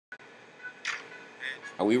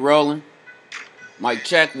Are we rolling? Mic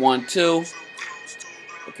check, 1, 2.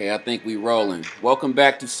 Okay, I think we rolling. Welcome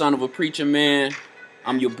back to Son of a Preacher Man.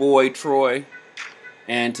 I'm your boy, Troy.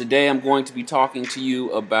 And today I'm going to be talking to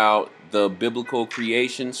you about the biblical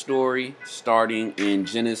creation story starting in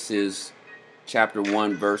Genesis chapter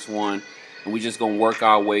 1, verse 1. And we're just going to work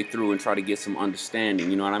our way through and try to get some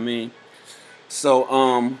understanding, you know what I mean?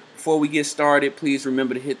 So, before we get started, please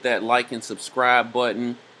remember to hit that like and subscribe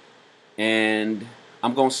button. And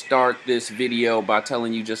I'm going to start this video by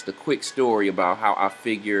telling you just a quick story about how I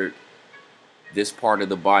figured this part of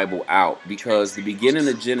the Bible out, because the beginning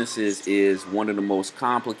of Genesis is one of the most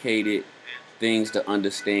complicated things to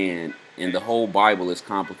understand, and the whole Bible is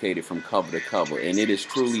complicated from cover to cover, and it is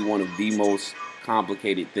truly one of the most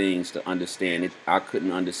complicated things to understand. I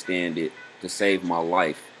couldn't understand it to save my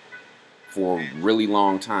life for a really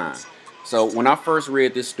long time. So when I first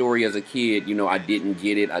read this story as a kid, you know, I didn't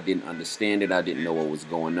get it, I didn't understand it, I didn't know what was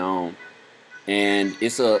going on. And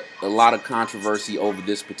it's a lot of controversy over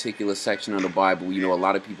this particular section of the Bible. You know, a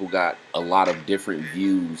lot of people got a lot of different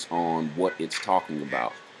views on what it's talking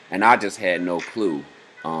about. And I just had no clue.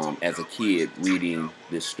 As a kid reading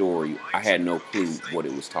this story, I had no clue what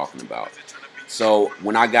it was talking about. So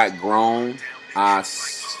when I got grown, I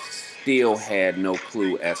still had no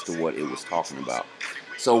clue as to what it was talking about.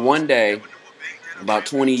 So one day, about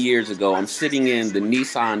 20 years ago, I'm sitting in the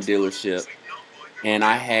Nissan dealership, and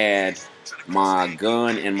I had my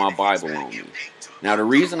gun and my Bible on me. Now, the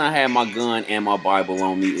reason I had my gun and my Bible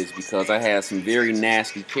on me is because I had some very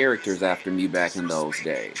nasty characters after me back in those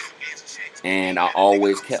days. And I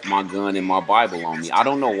always kept my gun and my Bible on me. I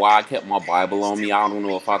don't know why I kept my Bible on me. I don't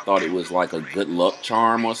know if I thought it was like a good luck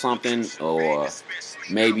charm or something, or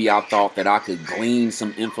maybe I thought that I could glean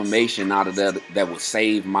some information out of that would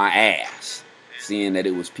save my ass, seeing that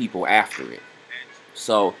it was people after it.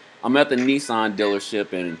 So I'm at the Nissan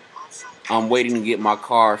dealership, and I'm waiting to get my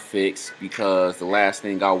car fixed, because the last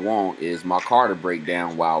thing I want is my car to break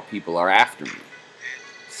down while people are after me.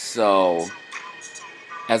 So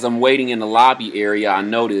as I'm waiting in the lobby area, I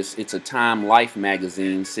notice it's a Time Life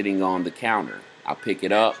magazine sitting on the counter. I pick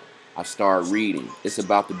it up, I start reading. It's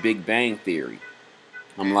about the Big Bang Theory.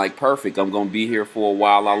 I'm like, perfect, I'm going to be here for a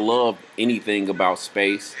while. I love anything about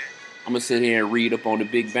space. I'm going to sit here and read up on the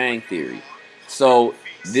Big Bang Theory. So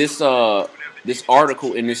this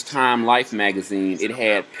article in this Time Life magazine, it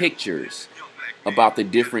had pictures about the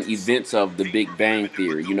different events of the Big Bang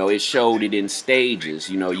Theory. You know, it showed it in stages.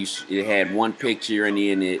 You know, it had one picture, and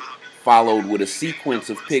then it followed with a sequence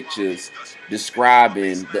of pictures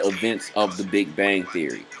describing the events of the Big Bang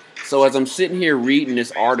Theory. So as I'm sitting here reading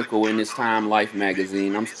this article in this Time Life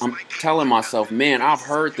magazine, I'm telling myself, man, I've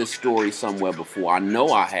heard this story somewhere before. I know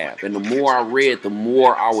I have. And the more I read, the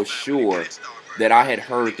more I was sure that I had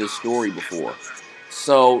heard this story before.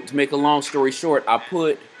 So to make a long story short, I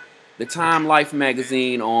put the Time Life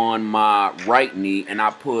magazine on my right knee, and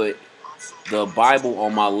I put the Bible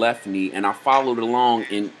on my left knee, and I followed along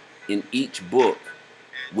in each book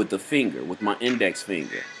with the finger, with my index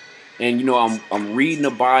finger. And you know, I'm reading the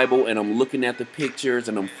Bible, and I'm looking at the pictures,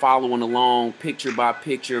 and I'm following along picture by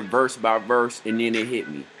picture, verse by verse, and then it hit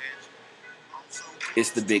me. It's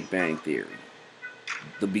the Big Bang Theory.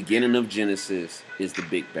 The beginning of Genesis is the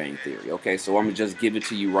Big Bang Theory. Okay, so I'm gonna just give it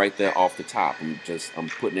to you right there off the top. I'm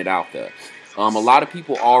putting it out there. A lot of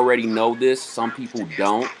people already know this, some people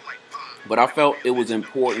don't, but I felt it was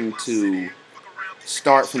important to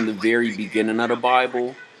start from the very beginning of the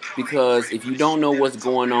Bible, because if you don't know what's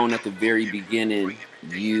going on at the very beginning,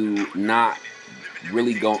 you not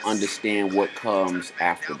really gonna understand what comes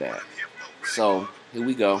after that. So here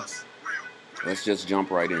we go. Let's just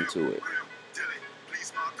jump right into it.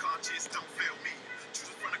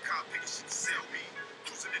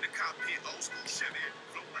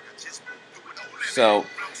 So,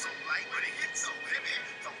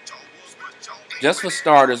 just for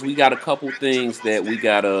starters, we got a couple things that we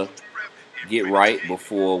gotta get right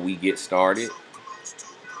before we get started.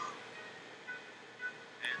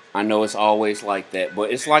 I know it's always like that,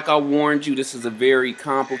 but it's like I warned you, this is a very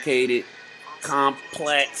complicated,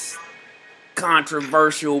 complex,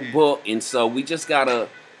 controversial book, and so we gotta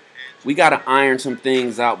iron some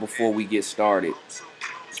things out before we get started.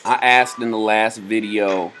 I asked in the last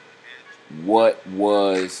video, what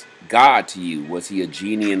was God to you? Was he a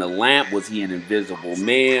genie in a lamp? Was he an invisible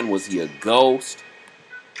man? Was he a ghost?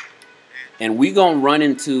 And we're going to run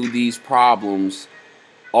into these problems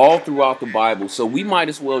all throughout the Bible, so we might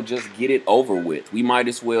as well just get it over with. We might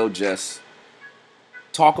as well just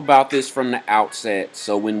talk about this from the outset,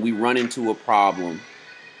 so when we run into a problem,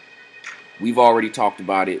 we've already talked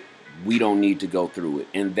about it. We don't need to go through it.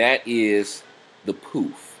 And that is the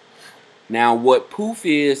poof. Now, what poof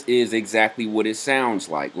is exactly what it sounds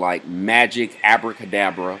like magic,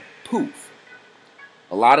 abracadabra, poof.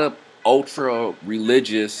 A lot of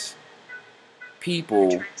ultra-religious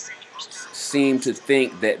people seem to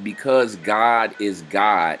think that because God is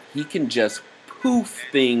God, he can just poof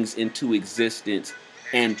things into existence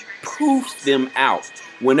and poof them out.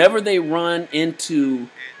 Whenever they run into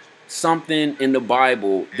something in the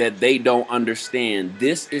Bible that they don't understand,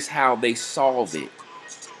 this is how they solve it.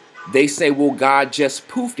 They say, well, God just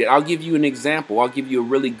poofed it. I'll give you an example. I'll give you a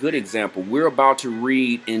really good example. We're about to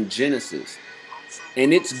read in Genesis,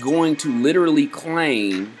 and it's going to literally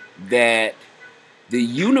claim that the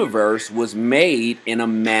universe was made in a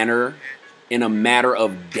matter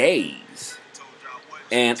of days.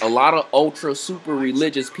 And a lot of ultra super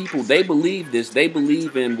religious people, they believe this. They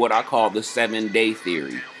believe in what I call the 7-day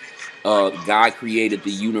theory. God created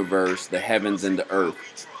the universe, the heavens and the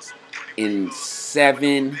earth in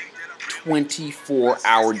 7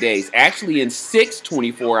 24-hour days. Actually in 6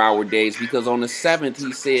 24-hour days, because on the 7th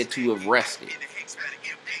he said to have rested.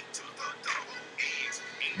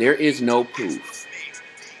 There is no proof.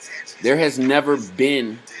 There has never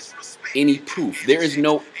been any proof. There is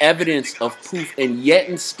no evidence of proof, and yet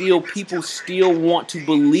and still people still want to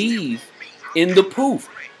believe in the proof.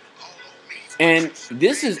 And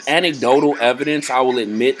this is anecdotal evidence, I will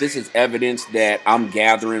admit. This is evidence that I'm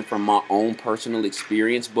gathering from my own personal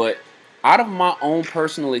experience. But out of my own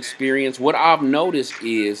personal experience, what I've noticed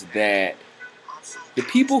is that the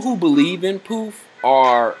people who believe in proof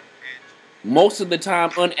are most of the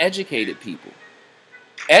time uneducated people.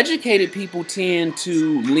 Educated people tend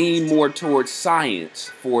to lean more towards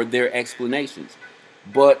science for their explanations.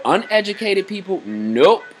 But uneducated people,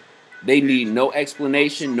 nope. They need no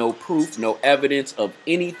explanation, no proof, no evidence of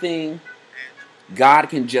anything. God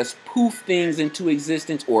can just poof things into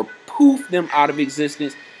existence or poof them out of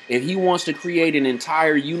existence. If he wants to create an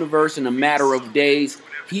entire universe in a matter of days,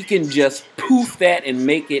 he can just poof that and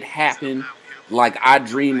make it happen like I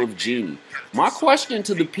dream of Genie. My question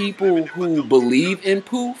to the people who believe in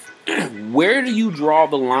poof, where do you draw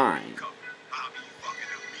the line?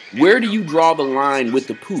 Where do you draw the line with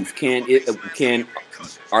the poof?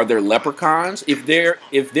 Are there leprechauns?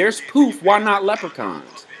 If there's poof, why not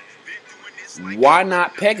leprechauns? Why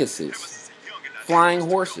not Pegasus? Flying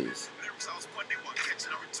horses?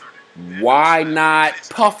 Why not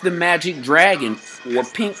Puff the Magic Dragon or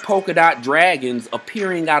pink polka dot dragons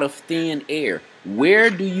appearing out of thin air? Where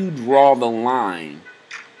do you draw the line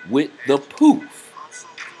with the poof?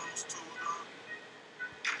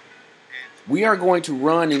 We are going to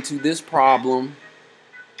run into this problem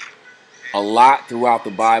a lot throughout the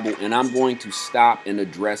Bible, and I'm going to stop and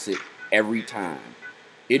address it every time.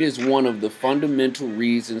 It is one of the fundamental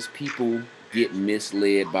reasons people get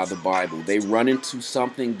misled by the Bible. They run into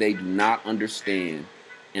something they do not understand,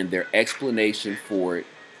 and their explanation for it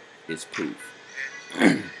is poof.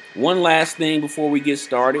 One last thing before we get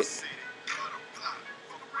started.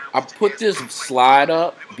 I put this slide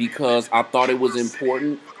up because I thought it was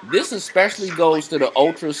important. This especially goes to the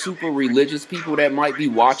ultra super religious people that might be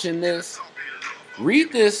watching this.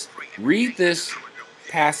 Read this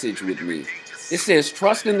passage with me. It says,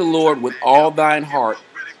 "Trust in the Lord with all thine heart,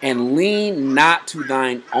 and lean not to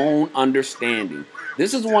thine own understanding."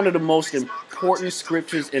 This is one of the most important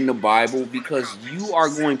scriptures in the Bible, because you are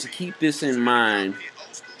going to keep this in mind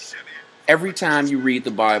every time you read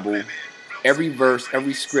the Bible, every verse,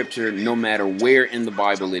 every scripture, no matter where in the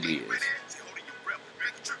Bible it is.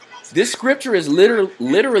 This scripture is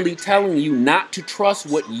literally telling you not to trust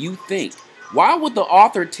what you think. Why would the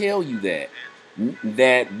author tell you that?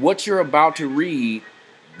 That what you're about to read,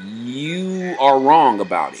 you are wrong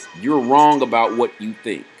about it. You're wrong about what you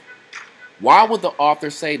think. Why would the author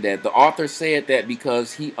say that? The author said that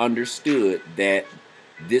because he understood that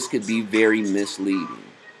this could be very misleading.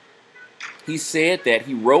 He said that,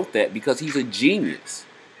 he wrote that because he's a genius.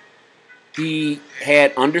 He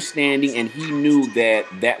had understanding, and he knew that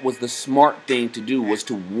that was the smart thing to do, was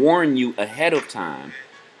to warn you ahead of time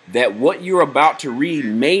that what you're about to read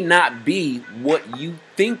may not be what you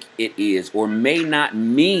think it is, or may not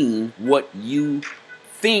mean what you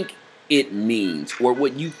think it means, or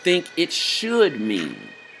what you think it should mean.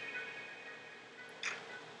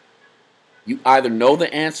 You either know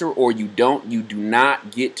the answer or you don't. You do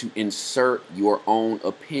not get to insert your own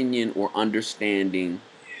opinion or understanding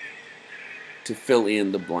to fill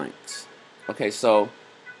in the blanks. Okay, so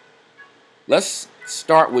let's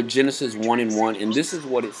start with Genesis 1:1, and this is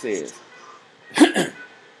what it says.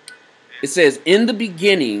 It says, "In the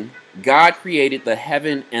beginning, God created the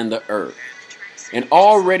heaven and the earth. And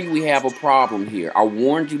already we have a problem here. I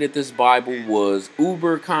warned you that this Bible was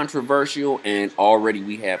uber controversial, and already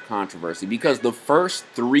we have controversy because the first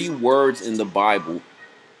 3 words in the Bible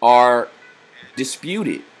are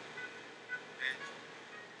disputed.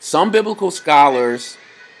 Some biblical scholars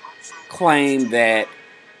claim that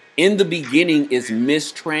in the beginning is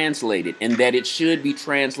mistranslated and that it should be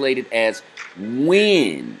translated as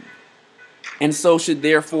when, and so should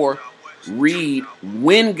therefore read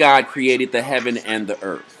when God created the heaven and the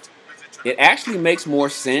earth. It actually makes more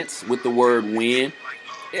sense with the word when.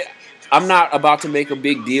 I'm not about to make a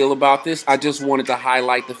big deal about this. I just wanted to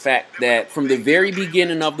highlight the fact that from the very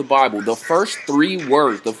beginning of the Bible, the first 3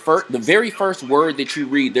 words, the very first word that you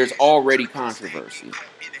read, there's already controversy.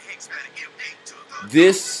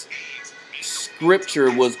 This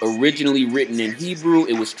scripture was originally written in Hebrew.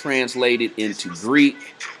 It was translated into Greek.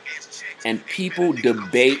 And people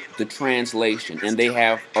debate the translation, and they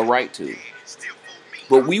have a right to.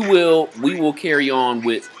 But we will carry on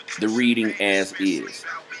with the reading as is.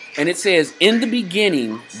 And it says, in the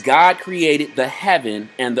beginning, God created the heaven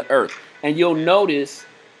and the earth. And you'll notice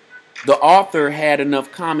the author had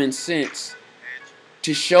enough common sense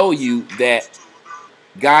to show you that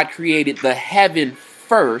God created the heaven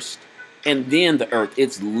first and then the earth.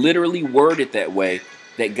 It's literally worded that way,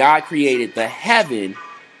 that God created the heaven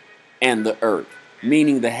and the earth,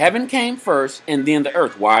 meaning the heaven came first and then the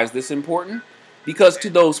earth. Why is this important? Because to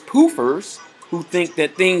those poofers who think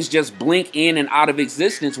that things just blink in and out of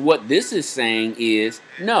existence, what this is saying is,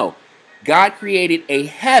 no, God created a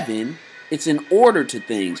heaven. It's an order to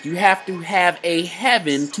things. You have to have a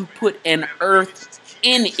heaven to put an earth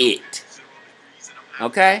in it.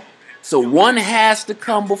 Okay? So one has to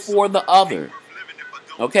come before the other.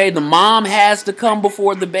 Okay? The mom has to come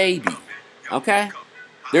before the baby. Okay?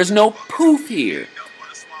 There's no poof here.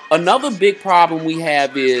 Another big problem we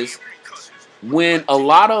have is when a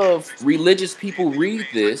lot of religious people read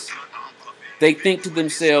this, they think to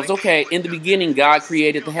themselves, okay, in the beginning, God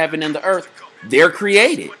created the heaven and the earth. They're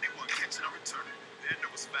created.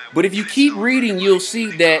 But if you keep reading, you'll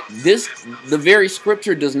see that the very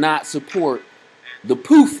scripture does not support the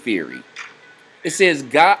poof theory. It says,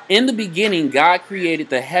 God, in the beginning, God created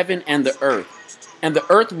the heaven and the earth. And the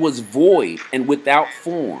earth was void and without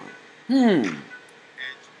form.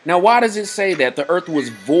 Now, why does it say that? The earth was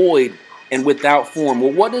void and without form.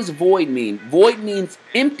 Well, what does void mean? Void means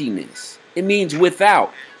emptiness. It means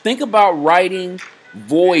without. Think about writing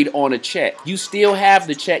void on a check. You still have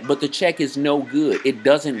the check, but the check is no good. It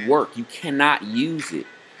doesn't work. You cannot use it.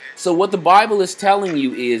 So what the Bible is telling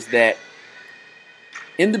you is that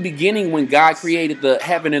in the beginning, when God created the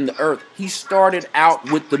heaven and the earth, he started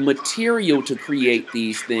out with the material to create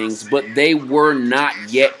these things, but they were not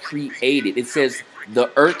yet created. It says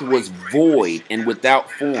the earth was void and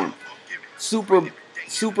without form. Super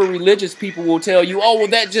religious people will tell you, oh, well,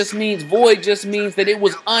 that just means void just means that it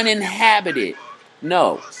was uninhabited.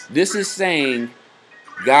 No, this is saying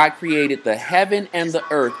God created the heaven and the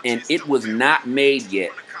earth and it was not made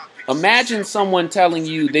yet. Imagine someone telling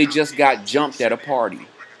you they just got jumped at a party.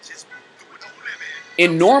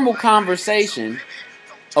 In normal conversation,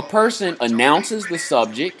 a person announces the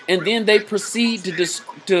subject and then they proceed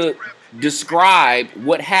to describe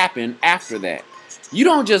what happened after that. You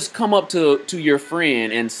don't just come up to your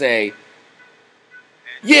friend and say,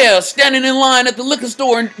 yeah, standing in line at the liquor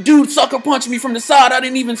store and dude sucker punched me from the side. I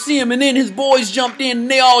didn't even see him. And then his boys jumped in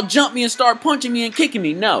and they all jumped me and started punching me and kicking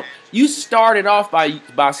me. No, you started off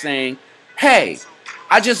by saying, hey,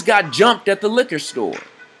 I just got jumped at the liquor store.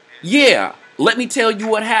 Yeah, let me tell you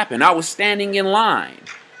what happened. I was standing in line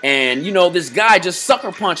and, this guy just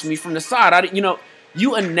sucker punched me from the side.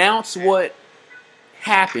 You announce what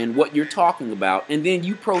happened, what you're talking about, and then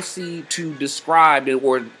you proceed to describe it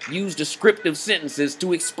or use descriptive sentences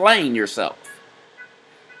to explain yourself.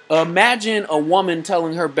 Imagine a woman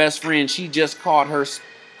telling her best friend she just caught her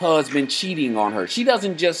husband cheating on her. She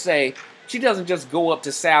doesn't just go up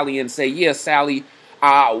to Sally and say, yeah, Sally,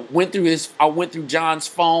 I went through John's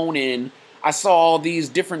phone and I saw all these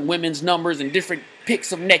different women's numbers and different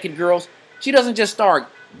pics of naked girls. She doesn't just start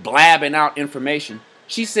blabbing out information.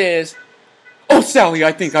 She says, oh, Sally,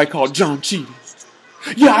 I think I caught John cheating.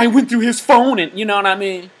 Yeah, I went through his phone and you know what I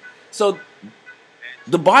mean? So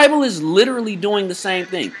the Bible is literally doing the same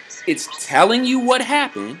thing. It's telling you what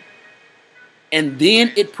happened and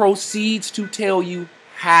then it proceeds to tell you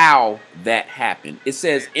how that happened. It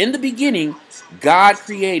says, in the beginning, God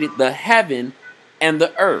created the heaven and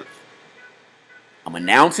the earth. I'm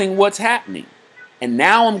announcing what's happening. And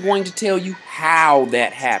now I'm going to tell you how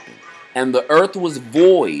that happened. And the earth was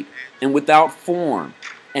void and without form,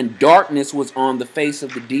 and darkness was on the face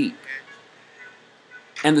of the deep.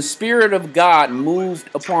 And the Spirit of God moved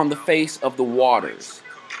upon the face of the waters.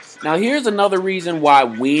 Now here's another reason why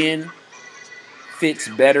when fits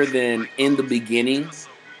better than in the beginning,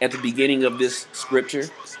 at the beginning of this scripture.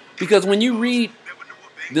 Because when you read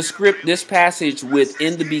this passage with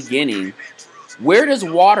in the beginning, where does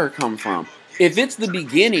water come from? If it's the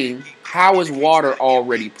beginning, how is water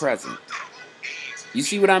already present? You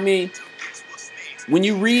see what I mean? When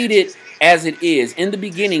you read it as it is, in the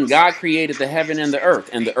beginning, God created the heaven and the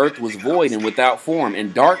earth was void and without form,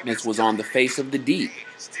 and darkness was on the face of the deep.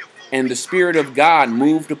 And the Spirit of God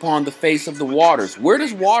moved upon the face of the waters. Where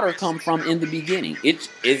does water come from in the beginning?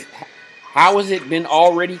 How has it been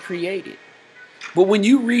already created? But when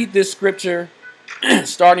you read this scripture,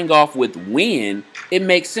 starting off with when, it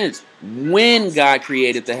makes sense. When God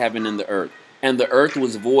created the heaven and the earth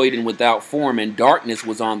was void and without form, and darkness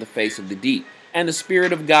was on the face of the deep, and the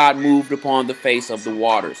Spirit of God moved upon the face of the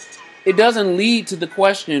waters. It doesn't lead to the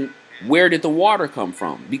question, where did the water come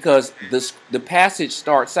from? Because the passage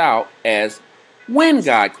starts out as when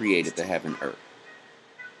God created the heaven and earth,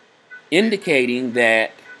 indicating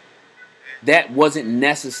that that wasn't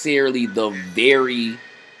necessarily the very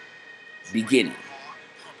beginning.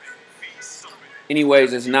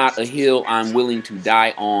 Anyways, it's not a hill I'm willing to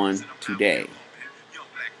die on today.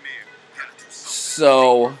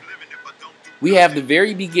 So we have the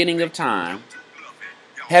very beginning of time.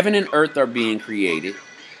 Heaven and earth are being created.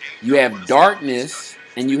 You have darkness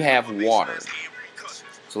and you have water.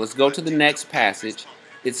 So let's go to the next passage.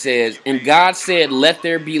 It says, and God said, let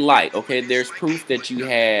there be light. Okay, there's proof that you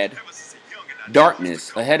had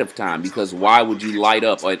darkness ahead of time, because why would you light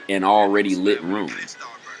up an already lit room?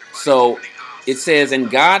 So it says,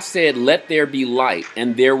 and God said, let there be light,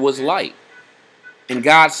 and there was light. And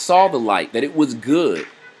God saw the light, that it was good.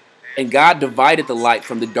 And God divided the light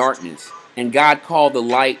from the darkness. And God called the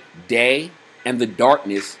light day, and the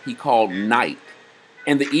darkness he called night.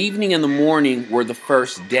 And the evening and the morning were the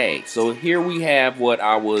first day. So here we have what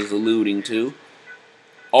I was alluding to.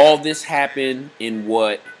 All this happened in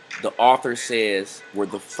what the author says were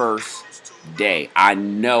the first day. I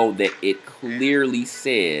know that it clearly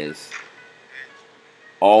says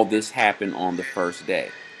all this happened on the first day.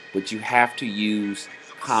 But you have to use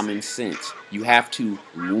common sense. You have to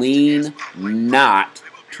lean not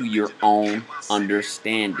to your own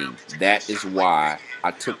understanding. That is why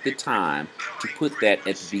I took the time to put that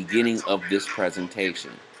at the beginning of this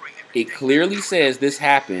presentation. It clearly says this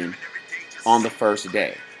happened on the first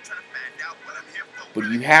day. But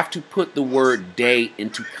you have to put the word day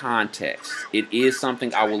into context. It is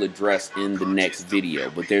something I will address in the next video,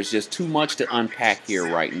 but there's just too much to unpack here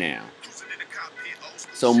right now.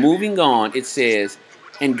 So moving on, it says,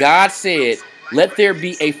 and God said, let there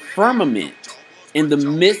be a firmament in the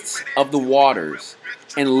midst of the waters,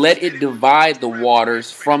 and let it divide the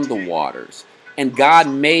waters from the waters. And God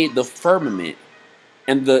made the firmament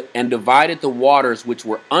and divided the waters which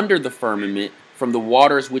were under the firmament from the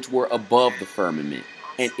waters which were above the firmament.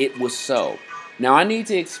 And it was so. Now I need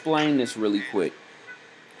to explain this really quick.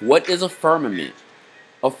 What is a firmament?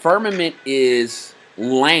 A firmament is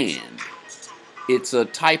land. It's a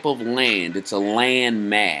type of land. It's a land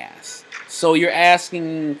mass. So you're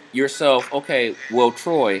asking yourself, okay, well,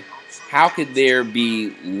 Troy, how could there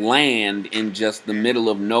be land in just the middle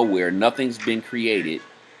of nowhere? Nothing's been created,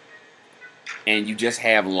 and you just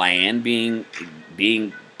have land being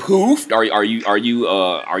poofed?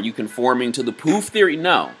 Are you conforming to the poof theory?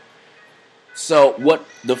 No. So what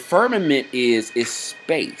the firmament is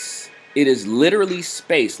space. It is literally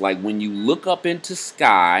space. Like when you look up into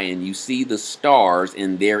sky and you see the stars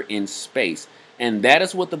and they're in space. And that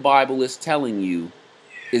is what the Bible is telling you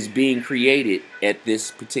is being created at this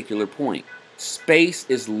particular point. Space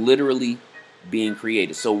is literally being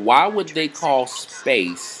created. So why would they call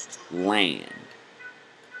space land?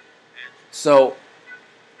 So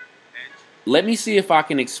let me see if I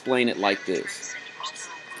can explain it like this.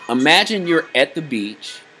 Imagine you're at the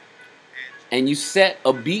beach and you set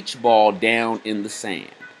a beach ball down in the sand.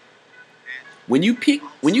 When you pick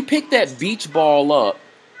that beach ball up,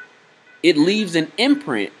 it leaves an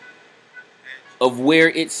imprint of where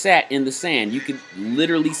it sat in the sand. You can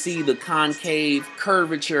literally see the concave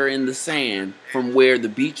curvature in the sand from where the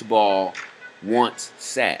beach ball once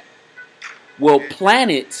sat. Well,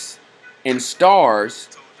 planets and stars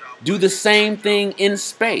do the same thing in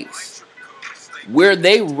space. Where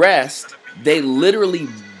they rest, they literally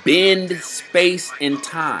bend space and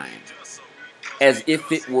time as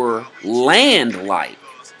if it were land-like.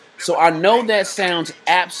 So I know that sounds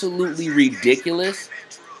absolutely ridiculous,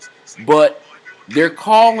 but they're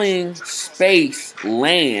calling space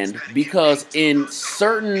land because in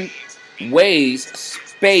certain ways,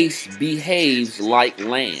 space behaves like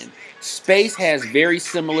land. Space has very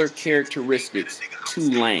similar characteristics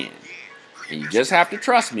to land. And you just have to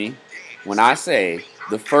trust me when I say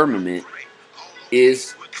the firmament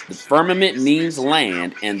means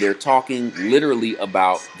land, and they're talking literally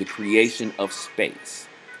about the creation of space.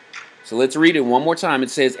 So let's read it one more time.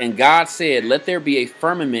 It says, "And God said, let there be a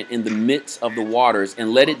firmament in the midst of the waters,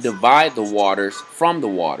 and let it divide the waters from the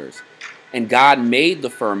waters. And God made the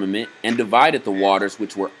firmament and divided the waters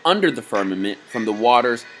which were under the firmament from the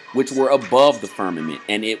waters which were above the firmament.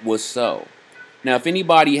 And it was so." Now, if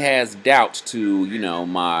anybody has doubts to,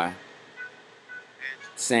 my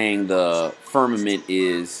saying the firmament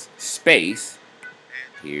is space,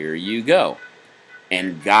 here you go.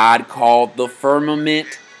 "And God called the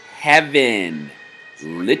firmament heaven."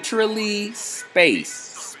 Literally space.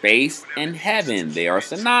 Space and heaven, they are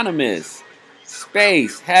synonymous.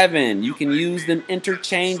 Space, heaven, you can use them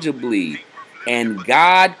interchangeably. "And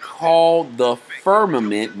God called the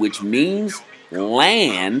firmament," which means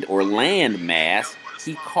land or land mass,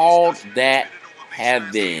 he called that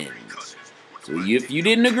heaven. So if you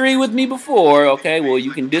didn't agree with me before, okay, well,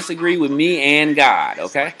 you can disagree with me and God,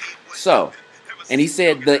 okay? So, and he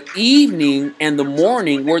said, "The evening and the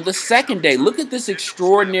morning were the second day." Look at this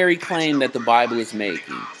extraordinary claim that the Bible is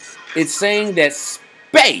making. It's saying that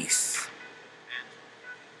space,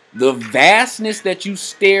 the vastness that you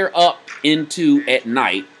stare up into at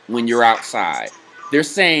night when you're outside, they're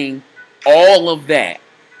saying all of that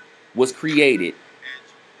was created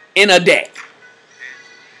in a day.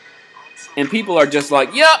 And people are just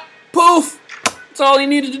like, yep, poof. That's all he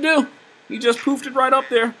needed to do. He just poofed it right up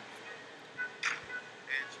there.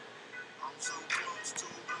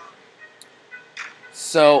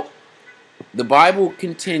 So the Bible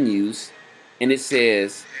continues, and it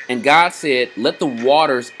says, "And God said, let the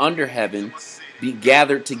waters under heaven be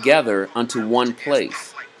gathered together unto one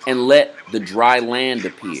place, and let the dry land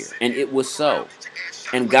appear. And it was so.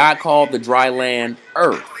 And God called the dry land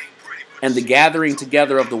earth, and the gathering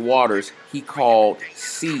together of the waters he called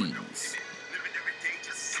seas."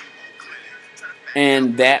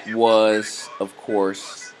 And that was, of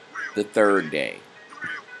course, the third day.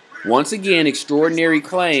 Once again, extraordinary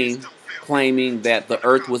claim, claiming that the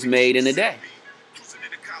earth was made in a day,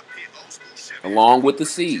 along with the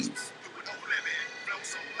seas.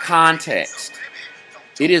 Context.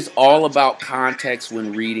 It is all about context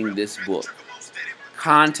when reading this book.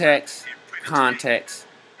 Context, context,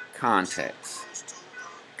 context.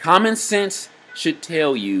 Common sense should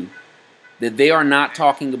tell you that they are not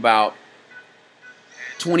talking about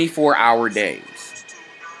 24-hour days.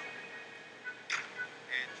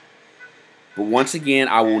 But once again,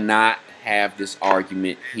 I will not have this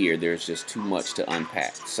argument here. There's just too much to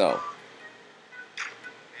unpack. So,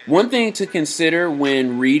 one thing to consider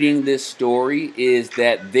when reading this story is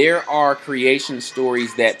that there are creation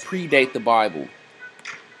stories that predate the Bible.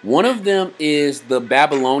 One of them is the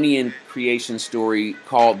Babylonian creation story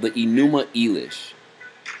called the Enuma Elish.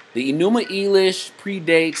 The Enuma Elish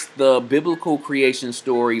predates the biblical creation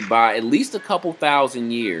story by at least a couple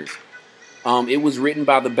thousand years. It was written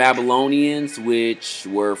by the Babylonians, which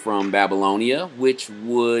were from Babylonia, which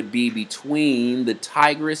would be between the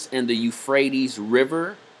Tigris and the Euphrates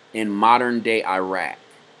River in modern-day Iraq.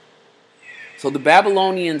 So the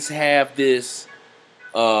Babylonians have this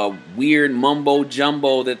weird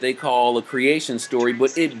mumbo-jumbo that they call a creation story,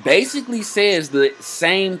 but it basically says the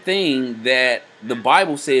same thing that the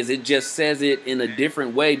Bible says. It just says it in a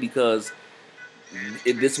different way because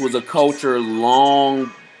this was a culture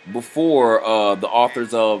long before the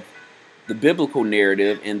authors of the biblical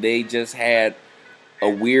narrative, and they just had a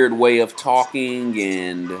weird way of talking,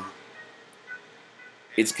 and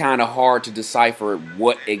it's kind of hard to decipher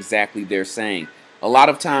what exactly they're saying. A lot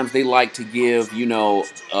of times they like to give,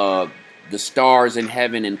 the stars in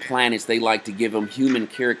heaven and planets, they like to give them human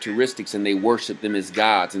characteristics, and they worship them as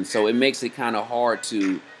gods, and so it makes it kind of hard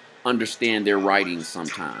to understand their writings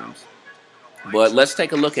sometimes. But let's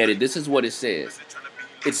take a look at it. This is what it says.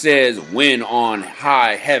 It says, "When on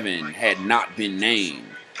high heaven had not been named,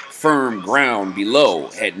 firm ground below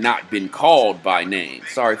had not been called by name."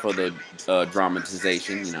 Sorry for the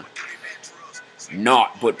dramatization,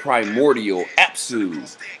 "Naught but primordial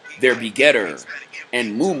Apsu, their begetter,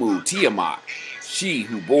 and Mumu Tiamat, she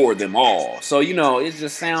who bore them all." So, it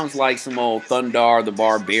just sounds like some old Thundar the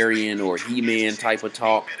Barbarian or He-Man type of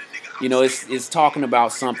talk. It's talking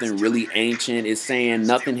about something really ancient. It's saying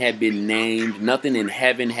nothing had been named. Nothing in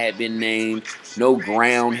heaven had been named. No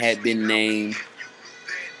ground had been named.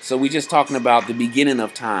 So we're just talking about the beginning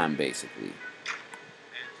of time, basically.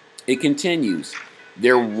 It continues.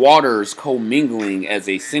 Their waters commingling as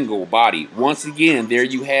a single body. Once again, there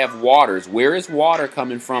you have waters. Where is water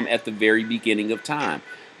coming from at the very beginning of time?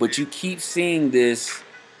 But you keep seeing this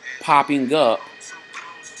popping up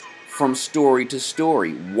from story to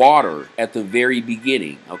story. Water at the very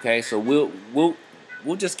beginning. Okay, so we'll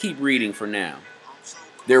just keep reading for now.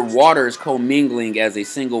 Their waters commingling as a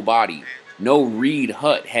single body. No reed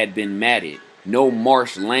hut had been matted. No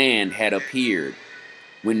marsh land had appeared.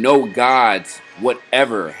 When no gods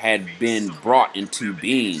whatever had been brought into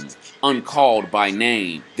being, uncalled by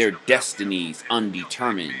name, their destinies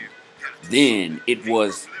undetermined. Then it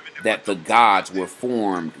was that the gods were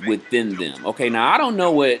formed within them. Okay, now I don't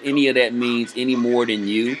know what any of that means any more than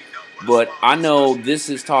you, but I know this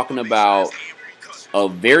is talking about a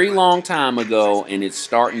very long time ago, and it's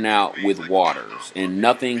starting out with waters, and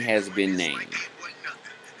nothing has been named.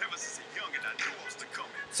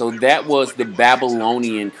 So that was the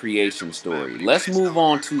Babylonian creation story. Let's move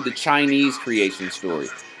on to the Chinese creation story.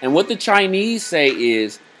 And what the Chinese say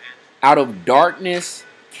is, out of darkness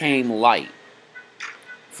came light.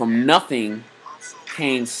 From nothing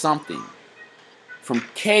came something. From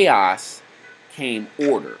chaos came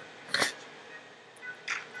order.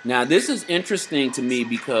 Now this is interesting to me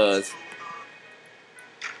because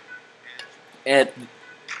at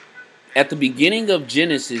the beginning of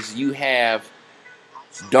Genesis you have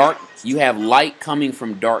light coming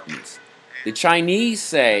from darkness. The Chinese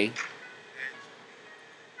say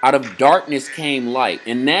out of darkness came light,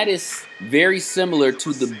 and that is very similar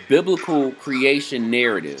to the biblical creation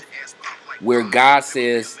narrative where God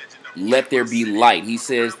says let there be light. He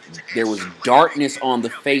says there was darkness on the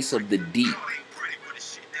face of the deep,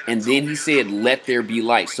 and then he said let there be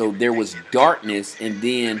light. So there was darkness, and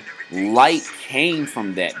then light came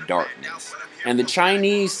from that darkness. And the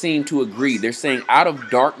Chinese seem to agree. They're saying out of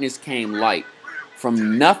darkness came light.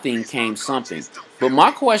 From nothing came something. But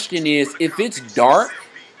my question is, if it's dark,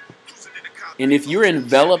 and if you're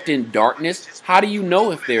enveloped in darkness, how do you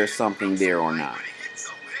know if there's something there or not?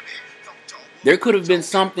 There could have been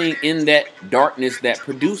something in that darkness that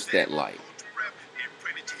produced that light.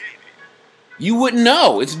 You wouldn't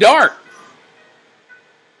know. It's dark.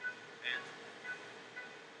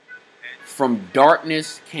 From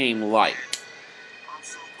darkness came light.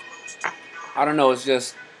 I don't know, it's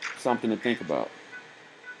just something to think about.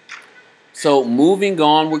 So moving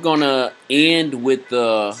on, we're going to end with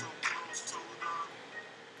the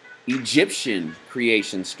Egyptian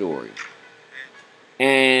creation story.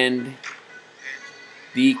 And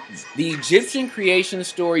the Egyptian creation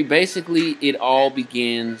story, basically it all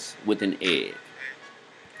begins with an egg.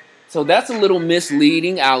 So that's a little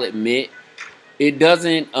misleading, I'll admit. It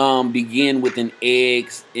doesn't begin with an egg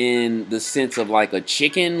in the sense of like a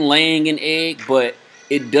chicken laying an egg, but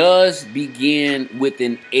it does begin with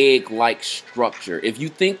an egg-like structure. If you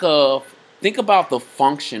think about the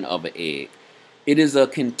function of an egg, it is a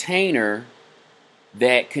container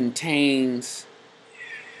that contains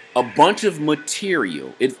a bunch of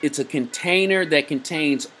material. It's a container that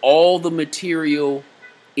contains all the material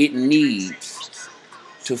it needs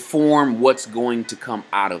to form what's going to come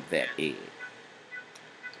out of that egg.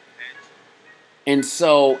 And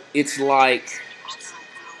so it's like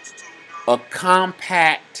a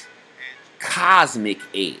compact cosmic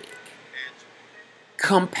egg,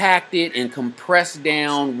 compacted and compressed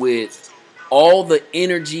down with all the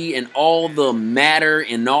energy and all the matter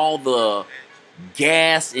and all the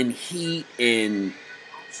gas and heat and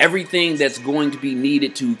everything that's going to be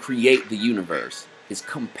needed to create the universe is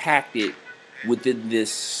compacted within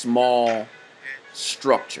this small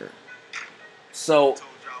structure. So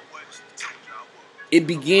it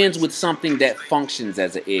begins with something that functions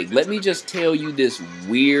as an egg. Let me just tell you this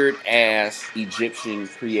weird-ass Egyptian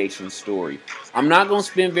creation story. I'm not going to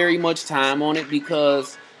spend very much time on it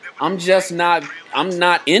because I'm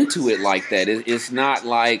not into it like that. It's not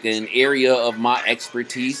like an area of my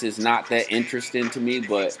expertise. It's not that interesting to me,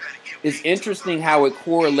 but it's interesting how it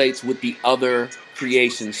correlates with the other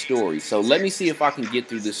creation stories. So let me see if I can get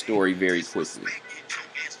through this story very quickly.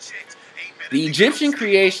 The Egyptian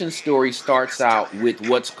creation story starts out with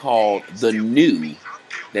what's called the Nu,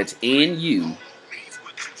 that's N-U.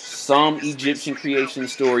 Some Egyptian creation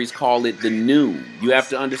stories call it the Nu. You have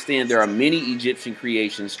to understand there are many Egyptian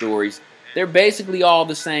creation stories. They're basically all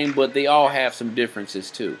the same, but they all have some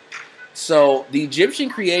differences too. So the Egyptian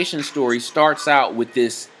creation story starts out with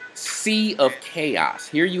this sea of chaos.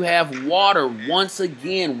 Here you have water once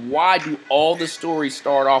again. Why do all the stories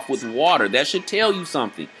start off with water? That should tell you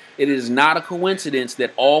something. It is not a coincidence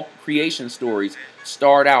that all creation stories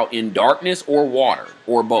start out in darkness or water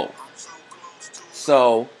or both.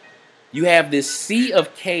 So you have this sea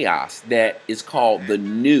of chaos that is called the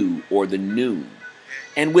new or the noon.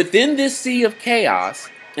 And within this sea of chaos,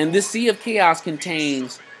 and this sea of chaos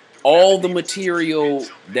contains all the material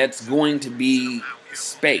that's going to be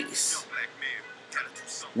space.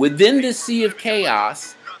 Within this sea of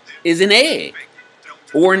chaos is an egg,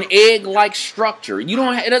 or an egg-like structure. You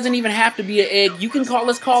don't. It doesn't even have to be an egg. You can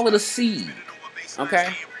let's call it a seed.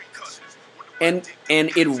 Okay. And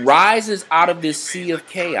it rises out of this sea of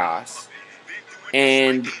chaos,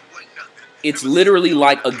 and it's literally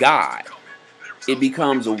like a god. It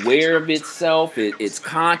becomes aware of itself, its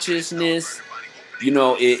consciousness. You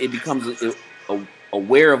know, it becomes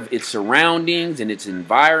aware of its surroundings and its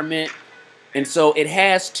environment. And so it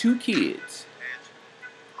has two kids.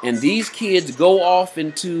 And these kids go off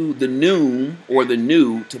into the noon or the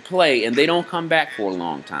new to play, and they don't come back for a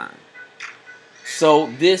long time. So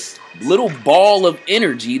this little ball of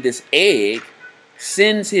energy, this egg,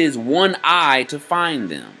 sends his one eye to find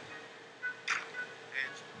them.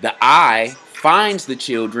 The eye finds the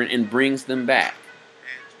children and brings them back.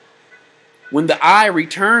 When the eye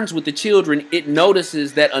returns with the children, it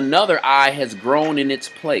notices that another eye has grown in its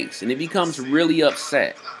place, and it becomes really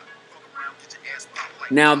upset.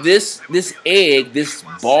 Now this egg, this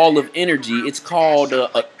ball of energy, it's called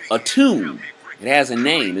a tomb. It has a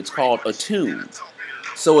name. It's called a tomb.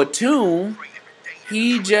 So a tomb,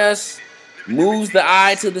 he just moves the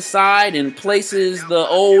eye to the side and places the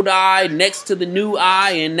old eye next to the new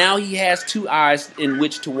eye, and now he has two eyes in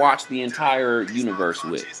which to watch the entire universe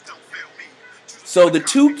with. So the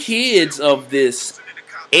two kids of this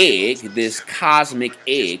egg, this cosmic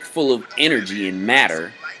egg full of energy and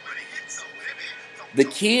matter, the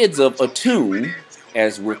kids of Atum,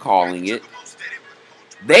 as we're calling it,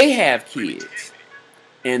 they have kids.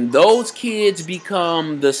 And those kids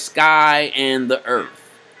become the sky and the earth.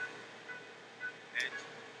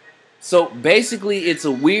 So basically, it's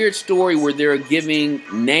a weird story where they're giving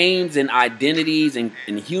names and identities and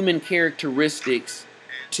human characteristics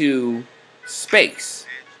to space.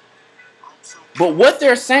 But what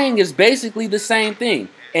they're saying is basically the same thing.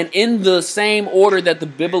 And in the same order that the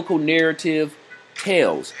biblical narrative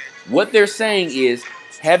tells. What they're saying is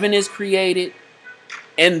heaven is created,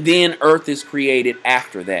 and then earth is created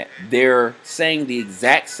after that. They're saying the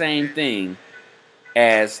exact same thing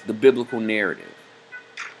as the biblical narrative.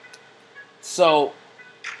 So,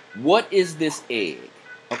 what is this egg?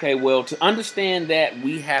 Okay, well, to understand that,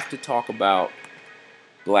 we have to talk about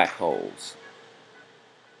black holes.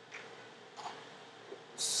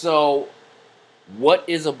 So, what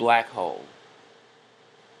is a black hole?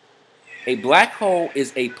 A black hole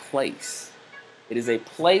is a place. It is a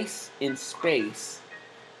place in space.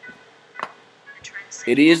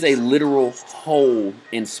 It is a literal hole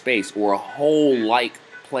in space, or a hole-like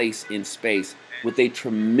place in space with a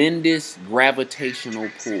tremendous gravitational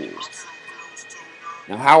pull.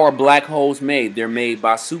 Now, how are black holes made? They're made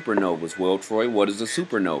by supernovas. Well, Troy, what is a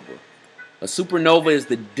supernova? A supernova is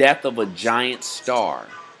the death of a giant star.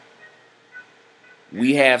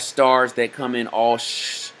 We have stars that come in all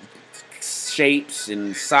shapes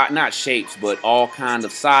and not shapes, but all kinds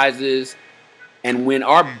of sizes. And when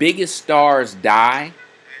our biggest stars die,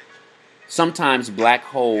 sometimes black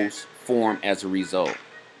holes form as a result.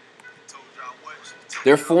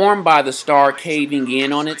 They're formed by the star caving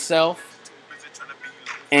in on itself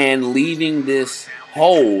and leaving this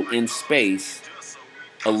hole in space,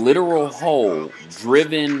 a literal hole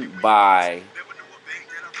driven by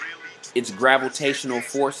its gravitational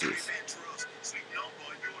forces.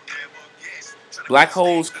 Black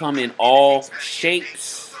holes come in all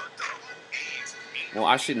shapes. Well,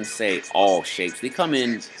 I shouldn't say all shapes. They come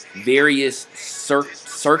in various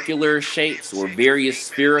circular shapes or various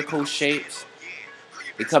spherical shapes.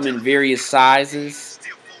 They come in various sizes.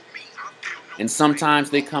 And sometimes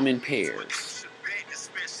they come in pairs.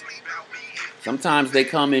 Sometimes they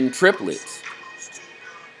come in triplets.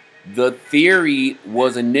 The theory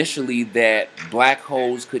was initially that black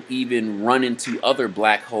holes could even run into other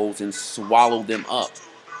black holes and swallow them up.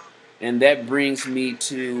 And that brings me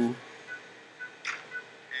to,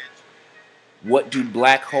 what do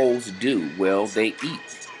black holes do? Well, they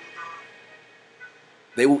eat.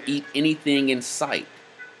 They will eat anything in sight.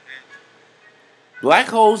 Black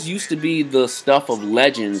holes used to be the stuff of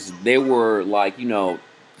legends. They were like, you know,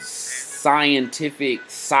 scientific,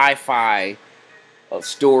 sci-fi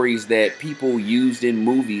stories that people used in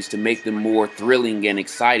movies to make them more thrilling and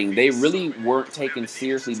exciting. They really weren't taken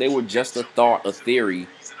seriously. They were just a thought, a theory.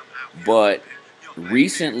 But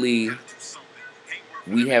recently,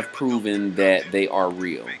 we have proven that they are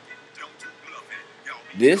real.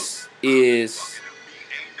 This is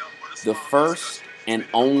the first and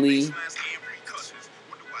only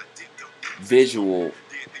visual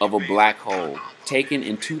of a black hole taken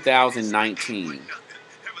in 2019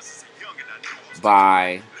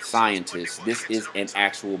 by scientists. This is an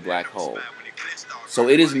actual black hole. So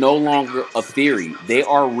it is no longer a theory. They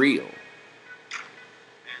are real.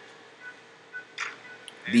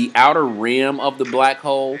 The outer rim of the black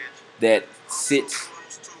hole that sits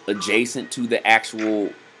adjacent to the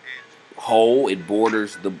actual hole, it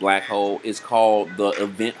borders the black hole, is called the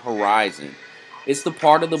event horizon. It's the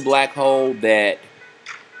part of the black hole that,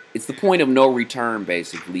 it's the point of no return,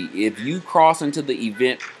 basically. If you cross into the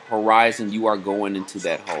event horizon, you are going into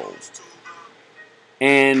that hole.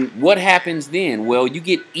 And what happens then? Well, you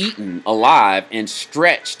get eaten alive and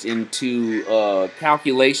stretched into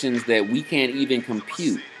calculations that we can't even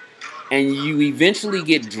compute. And you eventually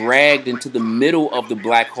get dragged into the middle of the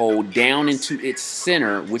black hole, down into its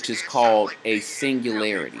center, which is called a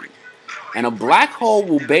singularity. And a black hole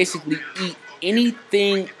will basically eat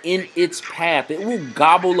anything in its path. It will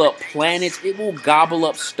gobble up planets. It will gobble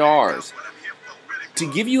up stars.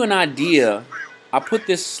 To give you an idea, I put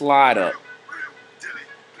this slide up.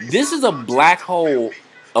 This is a black hole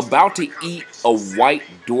about to eat a white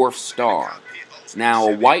dwarf star. Now,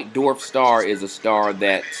 a white dwarf star is a star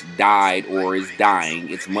that's died or is dying.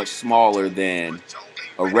 It's much smaller than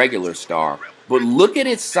a regular star. But look at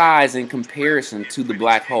its size in comparison to the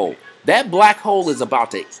black hole. That black hole is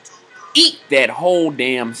about to eat that whole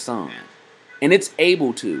damn sun. And it's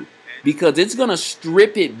able to, because it's going to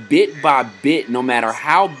strip it bit by bit no matter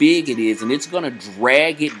how big it is, and it's going to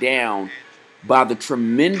drag it down by its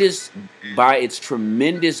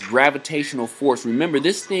tremendous gravitational force. Remember,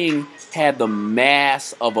 this thing had the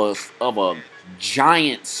mass of a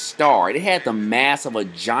giant star. It had the mass of a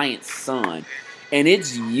giant sun, and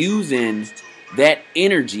it's using that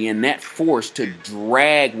energy and that force to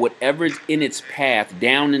drag whatever's in its path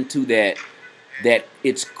down into that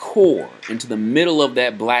its core, into the middle of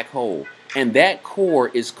that black hole. And that core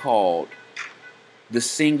is called the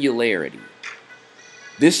singularity.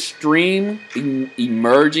 This stream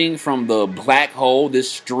emerging from the black hole,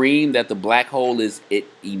 this stream that the black hole is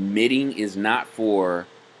emitting, is not for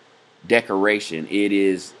decoration. It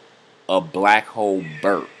is a black hole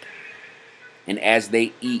burp. And as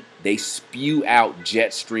they eat, they spew out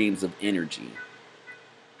jet streams of energy.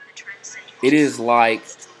 It is like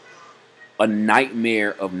a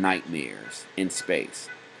nightmare of nightmares in space.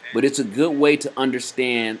 But it's a good way to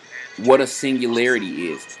understand what a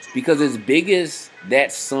singularity is. Because as big as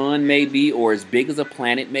that sun may be, or as big as a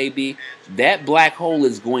planet may be, that black hole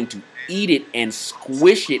is going to eat it and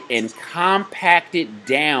squish it and compact it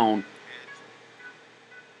down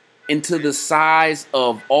into the size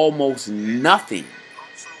of almost nothing.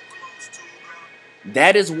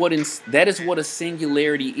 That is what a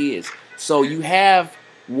singularity is. So you have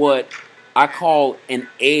what I call an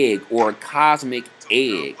egg, or a cosmic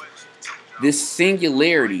egg. This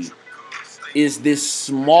singularity is this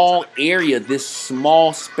small area, this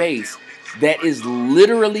small space that is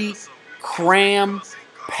literally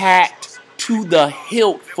cram-packed to the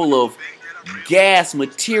hilt full of gas,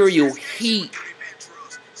 material, heat,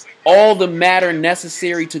 all the matter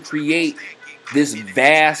necessary to create this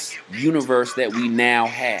vast universe that we now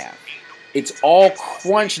have. It's all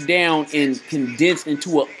crunched down and condensed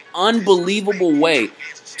into an unbelievable way,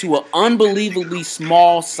 to an unbelievably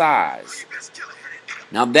small size.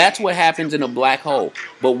 Now that's what happens in a black hole.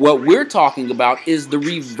 But what we're talking about is the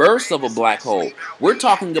reverse of a black hole. We're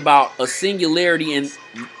talking about a singularity in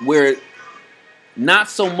where not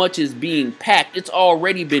so much is being packed. It's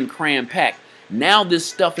already been cram-packed. Now this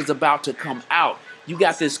stuff is about to come out. You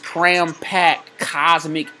got this cram-packed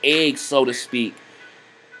cosmic egg, so to speak,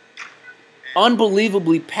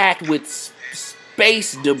 unbelievably packed with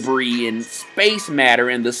space debris and space matter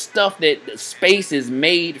and the stuff that space is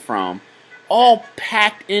made from, all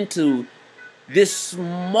packed into this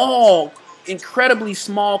small, incredibly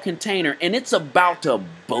small container, and it's about to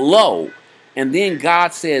blow. And then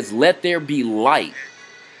God says, "Let there be light,"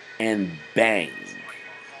 and bang.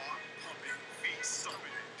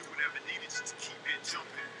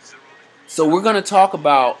 So we're going to talk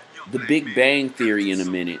about the Big Bang Theory in a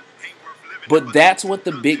minute. But that's what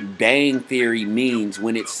the Big Bang Theory means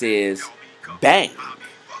when it says bang.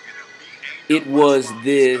 It was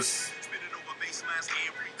this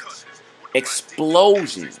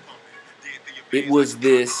explosion. It was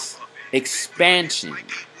this expansion.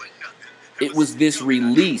 It was this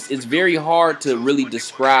release. It's very hard to really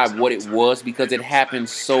describe what it was because it happened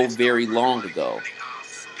so very long ago.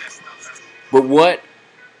 But what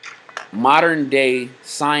modern day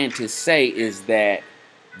scientists say is that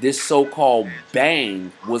this so-called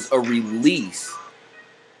bang was a release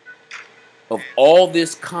of all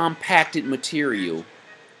this compacted material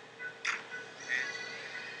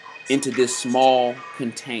into this small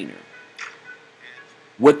container.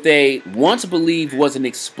 What they once believed was an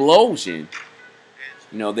explosion,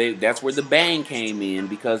 that's where the bang came in,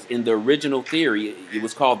 because in the original theory, it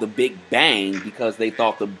was called the Big Bang because they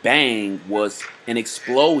thought the bang was an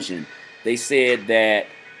explosion. They said that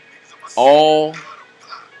all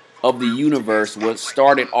of the universe was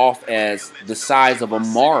started off as the size of a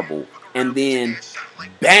marble, and then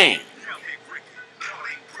bang,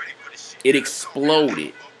 it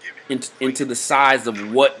exploded into the size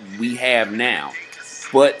of what we have now.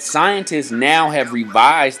 But scientists now have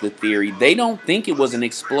revised the theory. They don't think it was an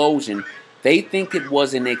explosion. They think it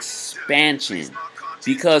was an expansion,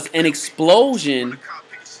 because an explosion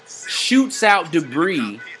shoots out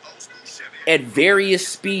debris at various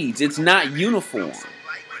speeds. It's not uniform.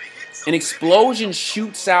 An explosion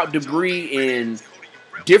shoots out debris in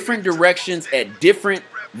different directions at different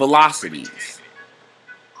velocities.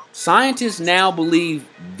 Scientists now believe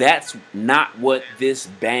that's not what this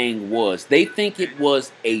bang was. They think it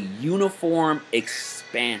was a uniform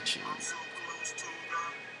expansion.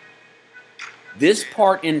 This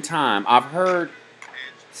part in time, I've heard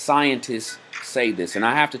scientists say this, and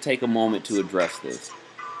I have to take a moment to address this.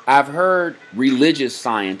 I've heard religious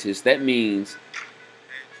scientists, that means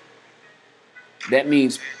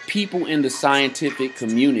people in the scientific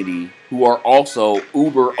community who are also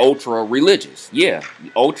uber ultra religious. Yeah,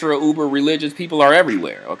 ultra uber religious people are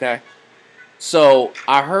everywhere, okay? So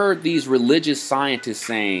I heard these religious scientists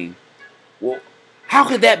saying, well, how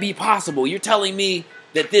could that be possible? You're telling me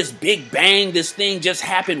that this Big Bang, this thing just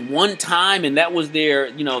happened one time, and that was their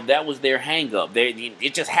hang up.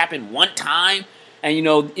 It just happened one time, and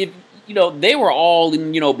they were all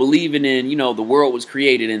believing in, the world was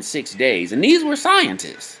created in 6 days. And these were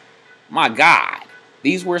scientists. My God.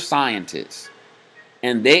 These were scientists.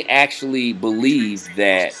 And they actually believed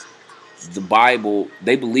that the Bible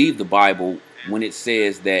when it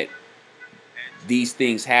says that these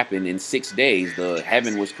things happen in 6 days. The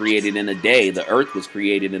heaven was created in a day. The earth was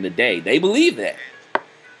created in a day. They believe that.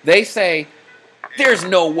 They say, there's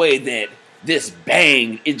no way that this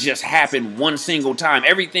bang, it just happened one single time.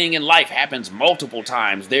 Everything in life happens multiple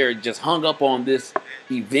times. They're just hung up on this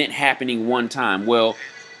event happening one time. Well,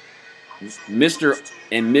 Mr.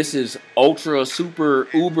 and Mrs. Ultra Super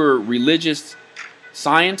Uber religious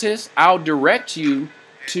scientists, I'll direct you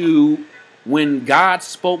to when God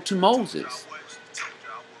spoke to Moses.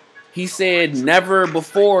 He said, never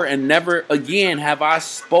before and never again have I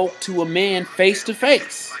spoke to a man face to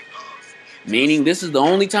face. Meaning this is the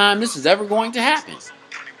only time this is ever going to happen.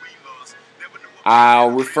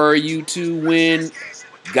 I'll refer you to when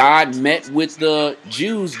God met with the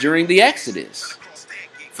Jews during the Exodus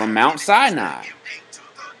from Mount Sinai.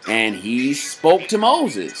 And he spoke to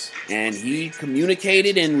Moses. And he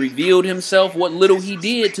communicated and revealed himself what little he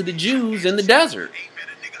did to the Jews in the desert.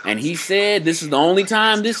 And he said this is the only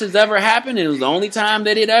time this has ever happened. And it was the only time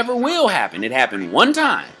that it ever will happen. It happened one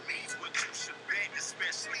time.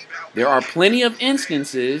 There are plenty of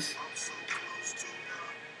instances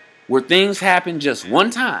where things happen just one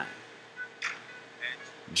time.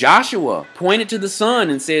 Joshua pointed to the sun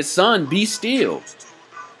and said, "Sun, be still."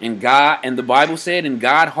 And the Bible said, and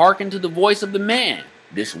God hearkened to the voice of the man.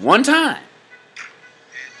 This one time.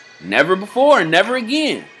 Never before and never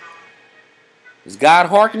again. As God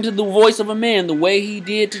hearkened to the voice of a man the way he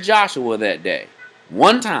did to Joshua that day.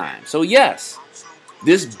 One time. So yes,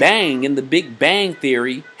 this bang in the Big Bang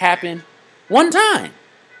Theory happened one time.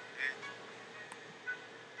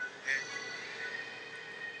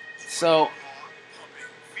 So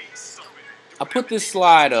I put this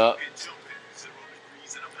slide up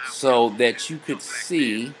so that you could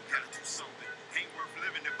see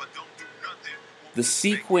the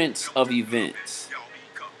sequence of events.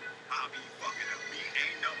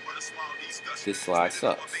 This slide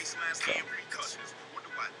sucks. So.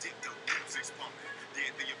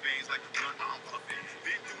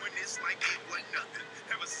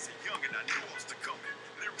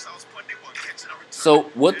 So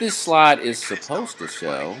what this slide is supposed to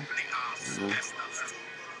show,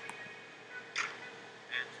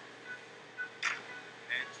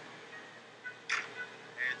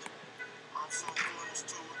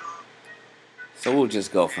 so we'll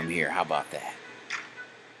just go from here. How about that?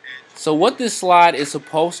 So what this slide is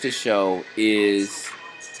supposed to show is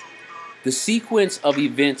the sequence of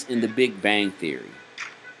events in the Big Bang Theory.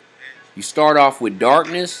 You start off with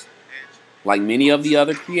darkness, like many of the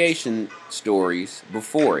other creation stories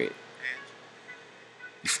before it.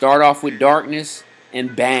 You start off with darkness,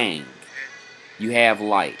 and bang, you have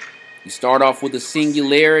light. You start off with a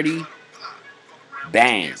singularity,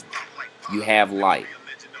 bang, you have light.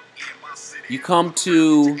 You come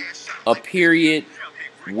to a period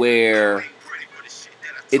where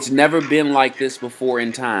it's never been like this before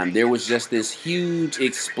in time. There was just this huge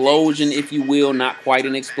explosion, if you will, not quite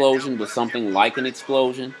an explosion, but something like an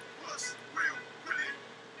explosion.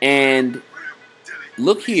 And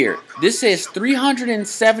look here, this says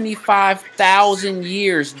 375,000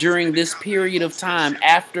 years during this period of time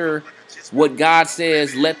after what God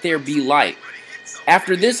says, let there be light.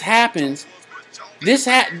 After this happens, there's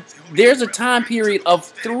a time period of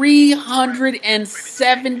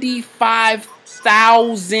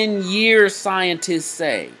 375,000 years, scientists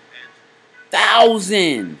say.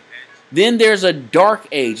 1,000. Then there's a dark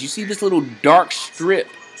age. You see this little dark strip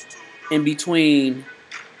in between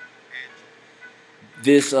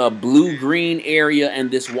this blue-green area and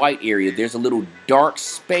this white area. There's a little dark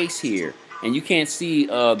space here. And you can't see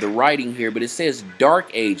the writing here, but it says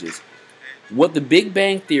dark ages. What the Big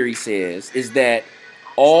Bang Theory says is that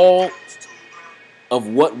all of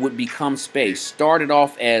what would become space started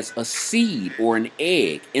off as a seed or an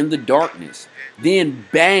egg in the darkness. Then,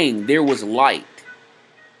 bang, there was light.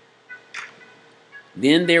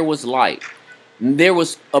 Then there was light. And there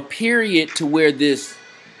was a period to where this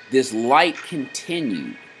light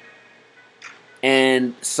continued.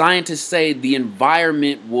 And scientists say the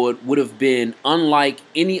environment would have been unlike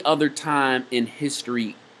any other time in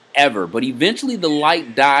history ever. But eventually the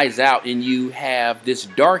light dies out and you have this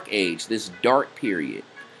dark age, this dark period.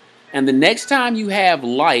 And the next time you have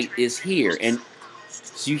light is here. And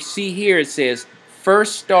so you see here it says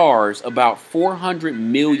first stars about 400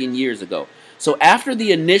 million years ago. So after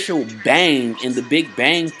the initial bang in the Big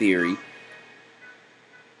Bang Theory,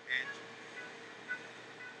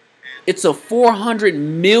 it's a 400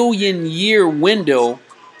 million year window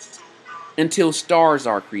until stars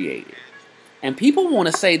are created. And people want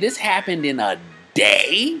to say this happened in a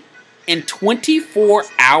day? In 24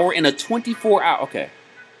 hours? In a 24 hour? Okay,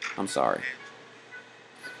 I'm sorry.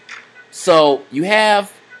 So you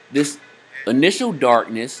have this initial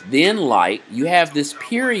darkness, then light. You have this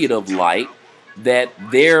period of light that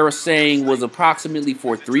they're saying was approximately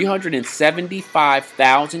for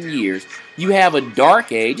 375,000 years. You have a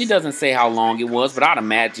dark age. It doesn't say how long it was, but I'd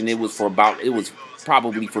imagine it was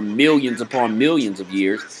probably for millions upon millions of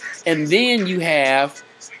years. And then you have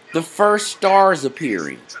the first stars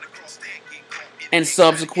appearing. And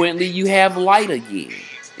subsequently you have light again.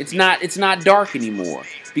 It's not dark anymore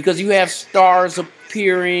because you have stars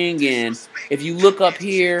appearing, and if you look up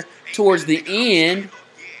here towards the end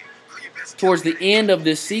of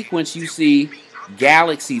this sequence, you see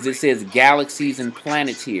galaxies. It says galaxies and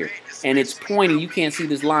planets here. And it's pointing, you can't see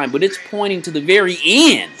this line, but it's pointing to the very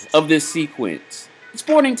end of this sequence. It's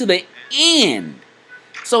pointing to the end.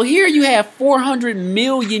 So here you have 400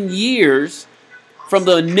 million years from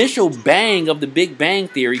the initial bang of the Big Bang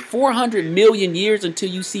Theory, 400 million years until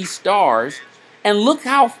you see stars. And look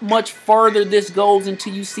how much further this goes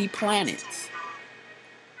until you see planets.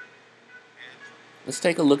 Let's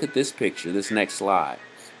take a look at this picture, this next slide.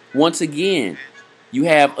 Once again, you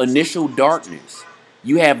have initial darkness.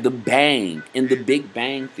 You have the bang in the Big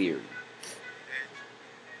Bang Theory.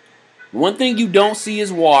 One thing you don't see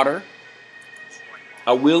is water.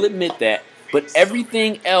 I will admit that. But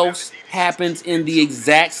everything else happens in the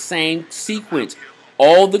exact same sequence.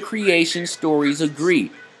 All the creation stories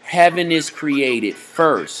agree. Heaven is created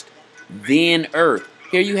first, then earth.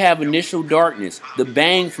 Here you have initial darkness, the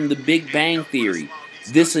bang from the Big Bang Theory,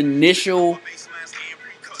 this initial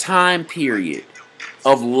time period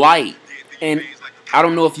of light. And I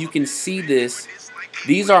don't know if you can see this.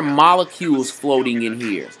 These are molecules floating in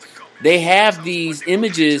here. They have these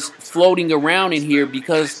images floating around in here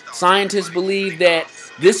because scientists believe that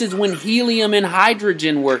this is when helium and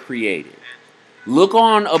hydrogen were created. Look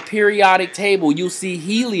on a periodic table. You'll see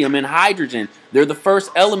helium and hydrogen. They're the first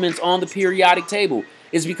elements on the periodic table.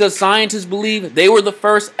 It's because scientists believe they were the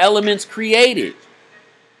first elements created.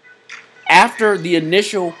 After the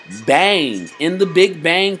initial bang in the Big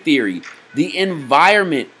Bang Theory, the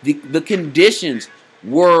environment, the conditions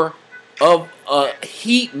were of a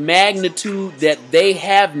heat magnitude that they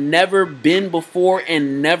have never been before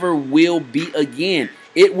and never will be again.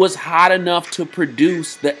 It was hot enough to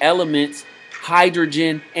produce the elements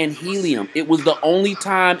hydrogen and helium. It was the only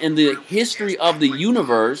time in the history of the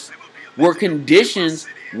universe where conditions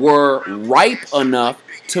were ripe enough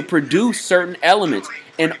to produce certain elements.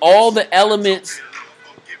 And all the elements,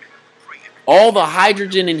 all the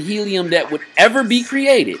hydrogen and helium that would ever be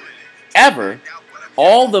created,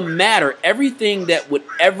 all the matter, everything that would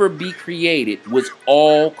ever be created was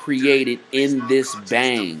all created in this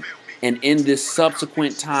bang and in this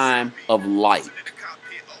subsequent time of light.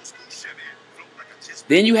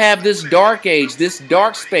 Then you have this dark age, this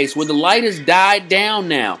dark space where the light has died down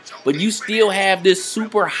now, but you still have this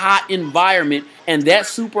super hot environment, and that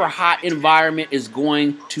super hot environment is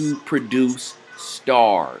going to produce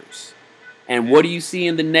stars. And what do you see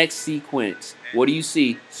in the next sequence? What do you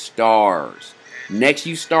see? Stars. Next,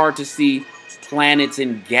 you start to see planets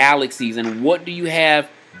and galaxies. And what do you have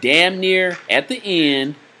damn near at the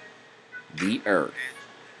end? The Earth.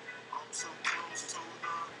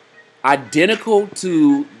 Identical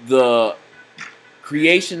to the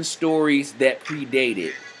creation stories that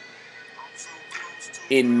predated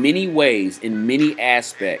in many ways, in many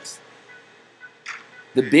aspects.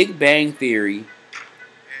 The Big Bang Theory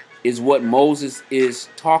is what Moses is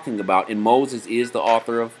talking about, and Moses is the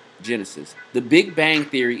author of Genesis. The Big Bang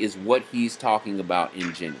Theory is what he's talking about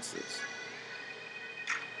in Genesis.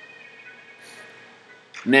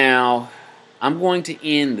 Now, I'm going to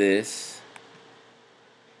end this.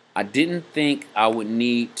 I didn't think I would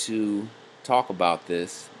need to talk about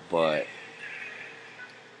this, but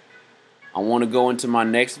I want to go into my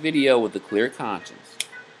next video with a clear conscience.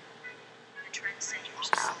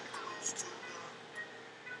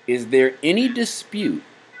 Is there any dispute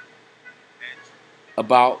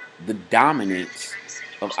about the dominance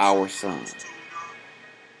of our sun?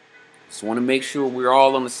 Just want to make sure we're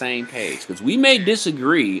all on the same page, because we may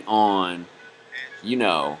disagree on,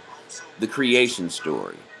 the creation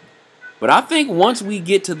story. But I think once we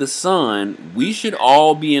get to the sun, we should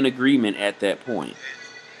all be in agreement at that point.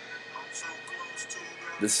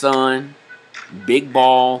 The sun, big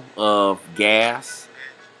ball of gas,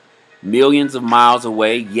 millions of miles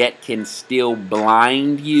away, yet can still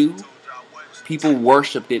blind you. People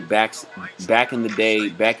worshipped it back in the day,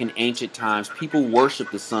 back in ancient times. People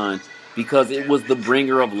worshipped the sun because it was the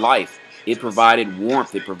bringer of life. It provided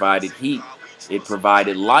warmth, it provided heat, it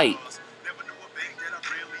provided light.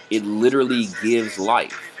 It literally gives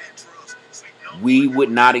life. We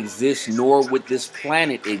would not exist, nor would this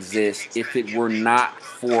planet exist, if it were not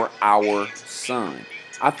for our sun.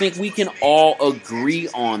 I think we can all agree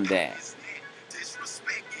on that.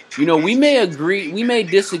 We may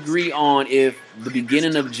disagree on if the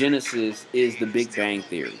beginning of Genesis is the Big Bang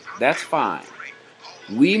Theory. That's fine.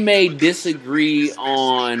 We may disagree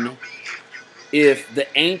on if the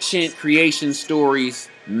ancient creation stories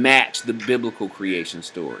match the biblical creation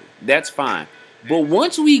story. That's fine. But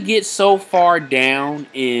once we get so far down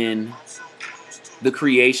in the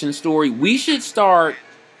creation story, we should start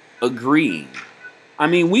agreeing. I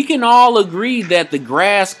mean, we can all agree that the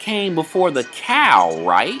grass came before the cow,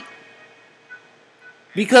 right?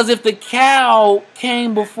 Because if the cow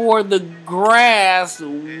came before the grass,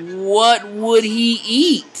 what would he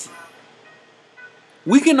eat?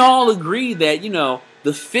 We can all agree that,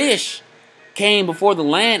 the fish came before the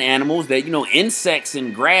land animals, that, insects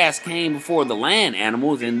and grass came before the land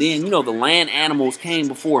animals, and then, the land animals came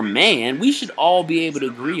before man. We should all be able to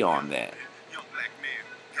agree on that.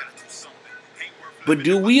 But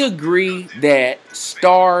do we agree that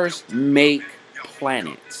stars make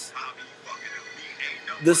planets?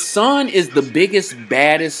 The sun is the biggest,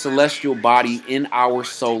 baddest celestial body in our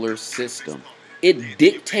solar system. It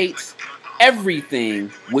dictates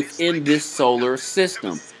everything within this solar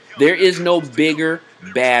system. There is no bigger,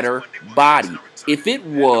 badder body. If it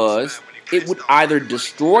was, it would either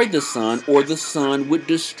destroy the sun or the sun would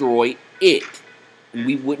destroy it.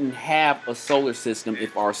 We wouldn't have a solar system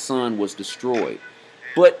if our sun was destroyed.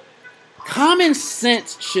 But common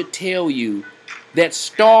sense should tell you that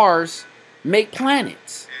stars make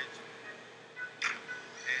planets.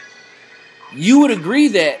 You would agree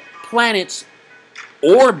that planets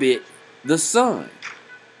orbit the sun.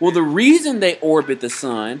 Well, the reason they orbit the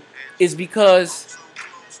sun is because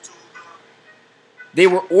they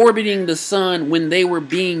were orbiting the sun when they were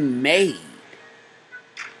being made.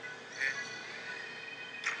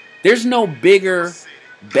 There's no bigger,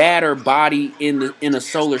 badder body in a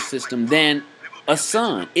solar system than a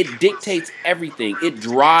sun. It dictates everything. It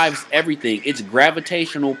drives everything. Its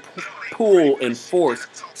gravitational pull and force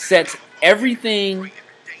sets everything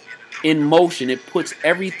in motion. It puts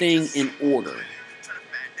everything in order.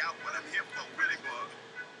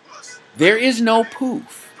 There is no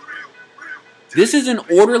poof. This is an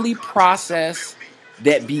orderly process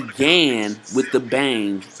that began with the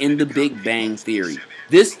bang in the Big Bang Theory.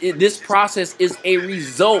 This process is a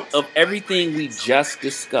result of everything we just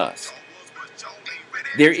discussed.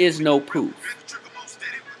 There is no poof.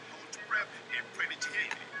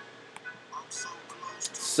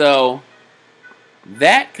 So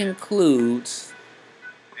that concludes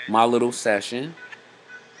my little session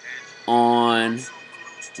on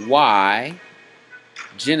why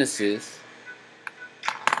Genesis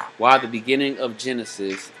why the beginning of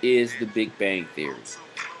Genesis is the Big Bang Theory.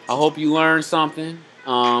 I hope you learned something.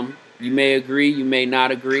 You may agree, you may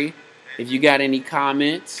not agree. If you got any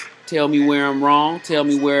comments, tell me where I'm wrong. Tell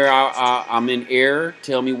me where I'm in error.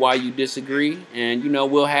 Tell me why you disagree. And,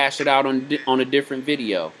 we'll hash it out on a different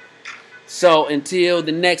video. So, until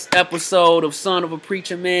the next episode of Son of a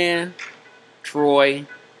Preacher Man, Troy,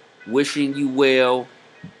 wishing you well.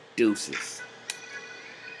 Deuces.